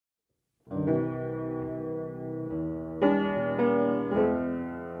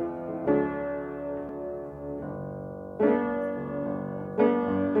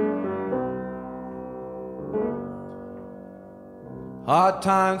Hard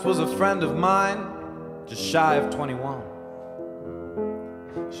Times was a friend of mine, just shy of 21.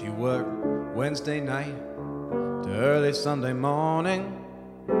 She worked Wednesday night to early Sunday morning.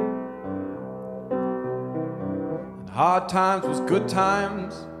 And hard times was good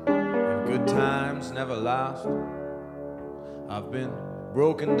times, and good times never last. I've been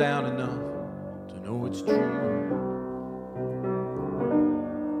broken down enough to know it's true.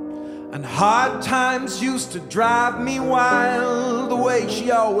 And hard times used to drive me wild, the way she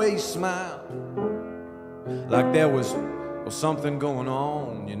always smiled, like there was something going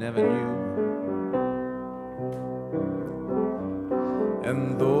on you never knew.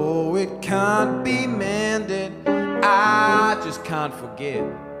 And though it can't be mended, I just can't forget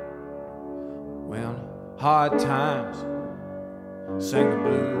when hard times sang the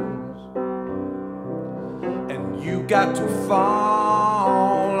blues. And you got to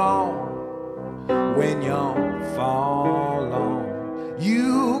fall on when you fall on.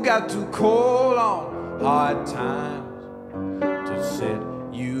 You got to call on hard times to set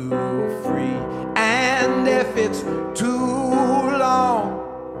you free. And if it's too long,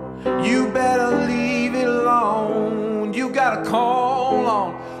 you better leave it alone. You gotta call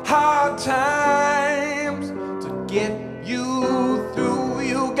on hard times to get you through.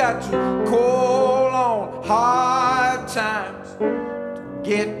 You got to call on hard times to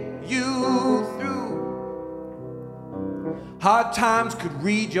get you through. Hard times could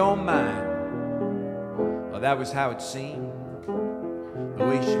read your mind. Well, that was how it seemed. The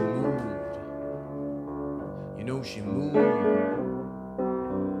way she moved, you know she moved.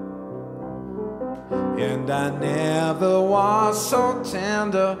 And I never was so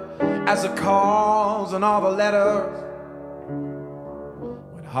tender as the calls and all the letters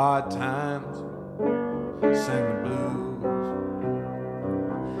when hard times sang the blues.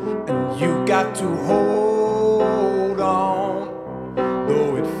 And you got to hold on,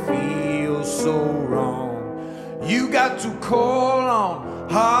 though it feels so wrong. You got to call on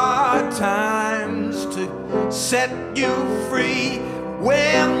hard times to set you free.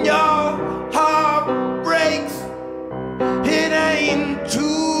 When your heart breaks, it ain't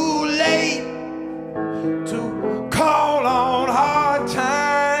too late to call on hard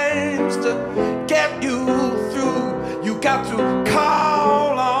times to get you through. You got to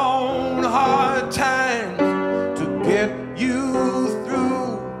call on hard times to get you through.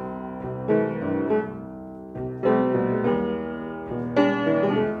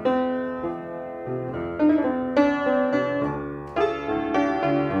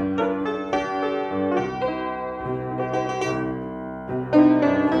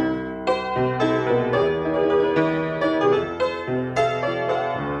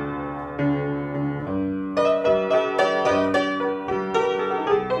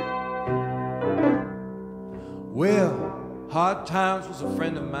 Well, hard times was a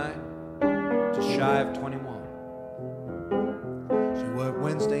friend of mine, just shy of 21. She worked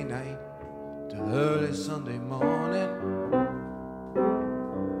Wednesday night till early Sunday morning.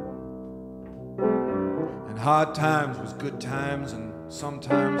 And hard times was good times, and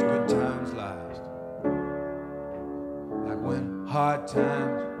sometimes good times last. Like when hard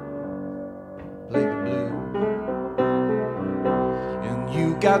times played the blues. And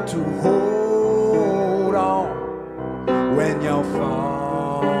you got to hold on when you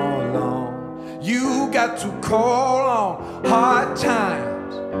fall on. You got to call on hard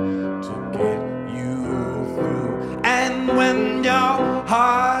times to get you through. And when your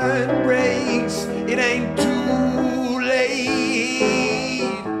heart breaks, it ain't too late.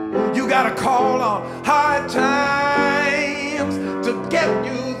 You gotta call on hard times to get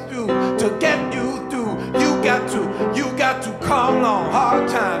you through, to get you through. You got to call on hard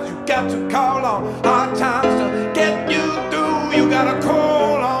times. You got to call on hard times to get you through. You gotta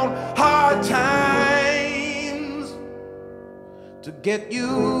call on hard times to get you